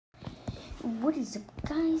What is up,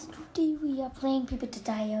 guys? Today we are playing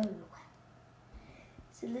Paper.io.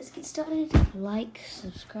 So let's get started. Like,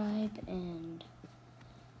 subscribe, and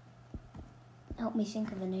help me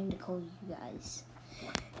think of a name to call you guys.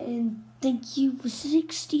 And thank you for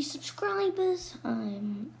 60 subscribers.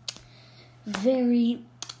 I'm very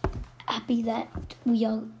happy that we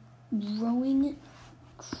are growing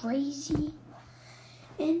crazy.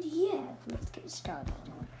 And yeah, let's get started.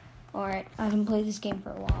 Alright, I haven't played this game for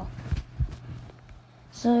a while.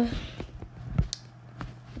 So,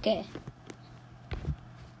 okay.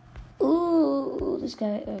 Ooh, this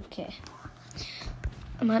guy, okay.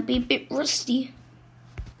 I might be a bit rusty.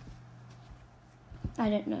 I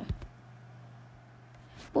don't know.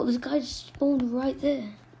 Well, this guy just spawned right there.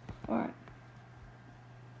 Alright.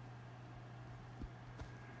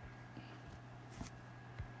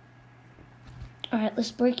 Alright,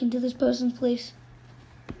 let's break into this person's place.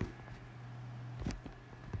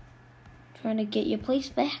 Trying to get your place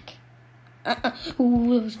back.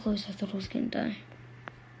 Ooh, that was close. I thought I was gonna die.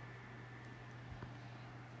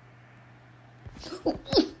 Oh,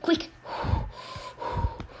 quick! Oh,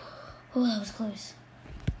 that was close.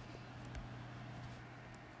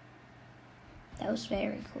 That was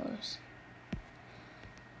very close.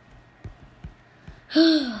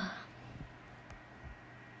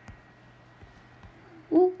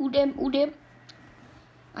 Ooh, damn.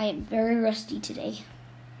 I am very rusty today.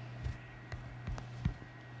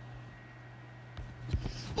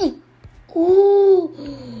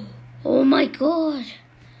 Ooh! Oh my god!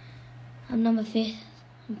 I'm number 5th.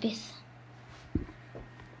 I'm 5th.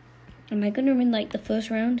 Am I gonna win like the first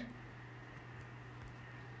round?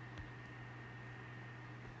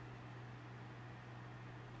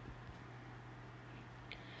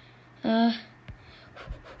 Oh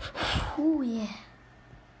yeah.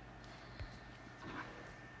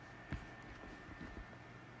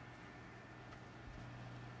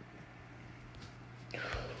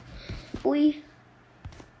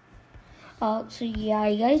 So yeah,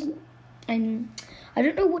 you guys, I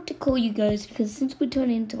don't know what to call you guys because since we're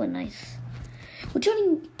turning into we're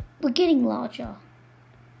getting larger.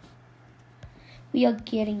 We are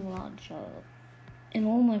getting larger, and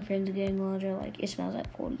all my friends are getting larger. Like Ismail's at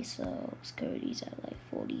 40 subs, Cody's at like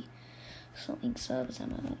 40 something subs,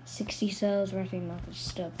 I'm at like 60 subs. Wrapping up with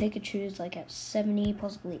stuff. Pikachu's like at 70,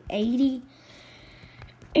 possibly 80,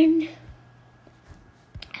 and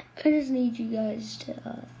I just need you guys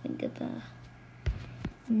to think of a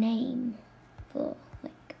name for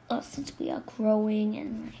like us since we are growing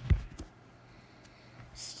and like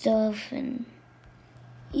stuff, and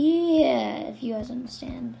yeah, if you guys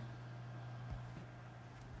understand.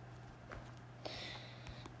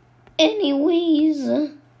 Anyways,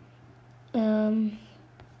 sorry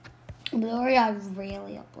I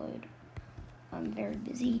rarely upload. I'm very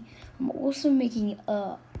busy. I'm also making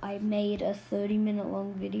I made a 30-minute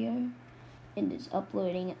long video and it's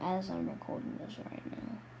uploading as I'm recording this right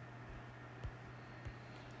now.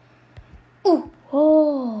 Ooh,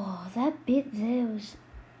 oh, that bit there was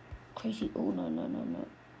crazy. Oh, no.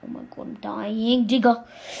 Oh my god, I'm dying. Digger.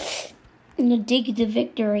 I'm gonna dig the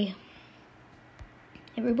victory.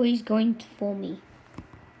 Everybody's going for me.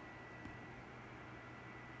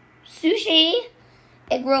 Sushi.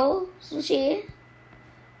 Egg roll. Sushi.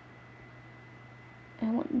 I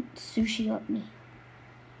want sushi up me.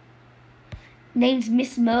 Name's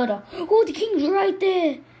Miss Murder. Oh, the king's right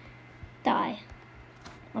there. Die.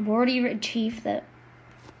 I've already achieved that.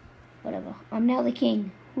 Whatever. I'm now the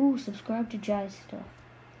king. Ooh, subscribe to Jai's stuff.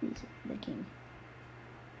 He's the king.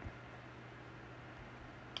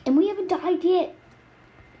 And we haven't died yet.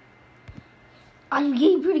 I'm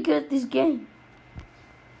getting pretty good at this game.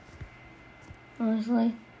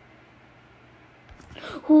 Honestly.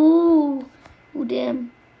 Ooh,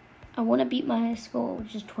 damn. I want to beat my high score,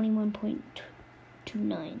 which is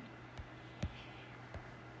 21.29.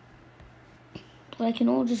 But I can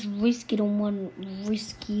all just risk it on one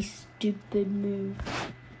risky, stupid move.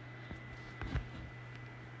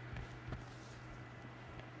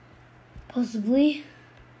 Possibly.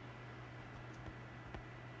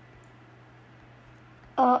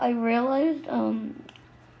 I realized, oh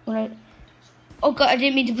god, I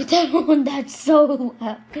didn't mean to put that on. That's so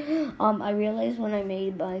loud. I realized when I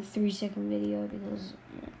made my 3-second video because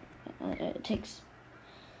it takes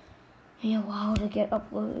me a while to get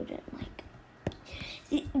uploaded. Like,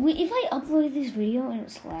 if I upload this video and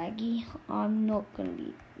it's laggy, I'm not gonna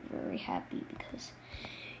be very happy because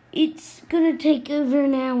it's gonna take over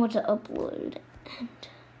an hour to upload, and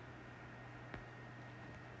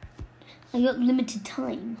I got limited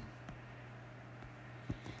time.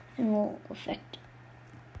 And will affect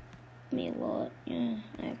me a lot. Yeah,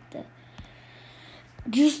 I have to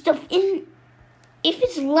Just if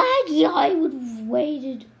it's laggy, I would have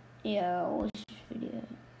waited. Yeah, I'll watch this video.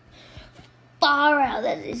 Far out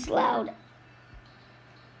that it's loud.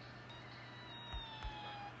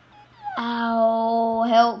 Ow,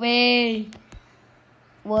 help me.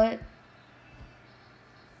 What?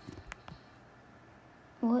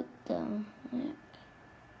 What the heck?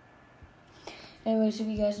 Anyways, if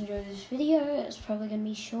you guys enjoyed this video, it's probably going to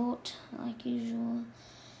be short, like usual.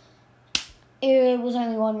 It was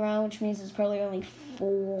only one round, which means it's probably only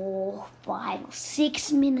 4, 5, or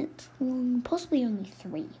 6 minutes long. Possibly only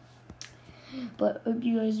 3. But hope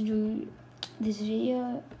you guys enjoyed this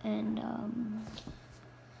video, and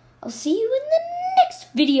I'll see you in the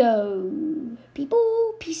next video.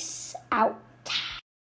 People, peace out.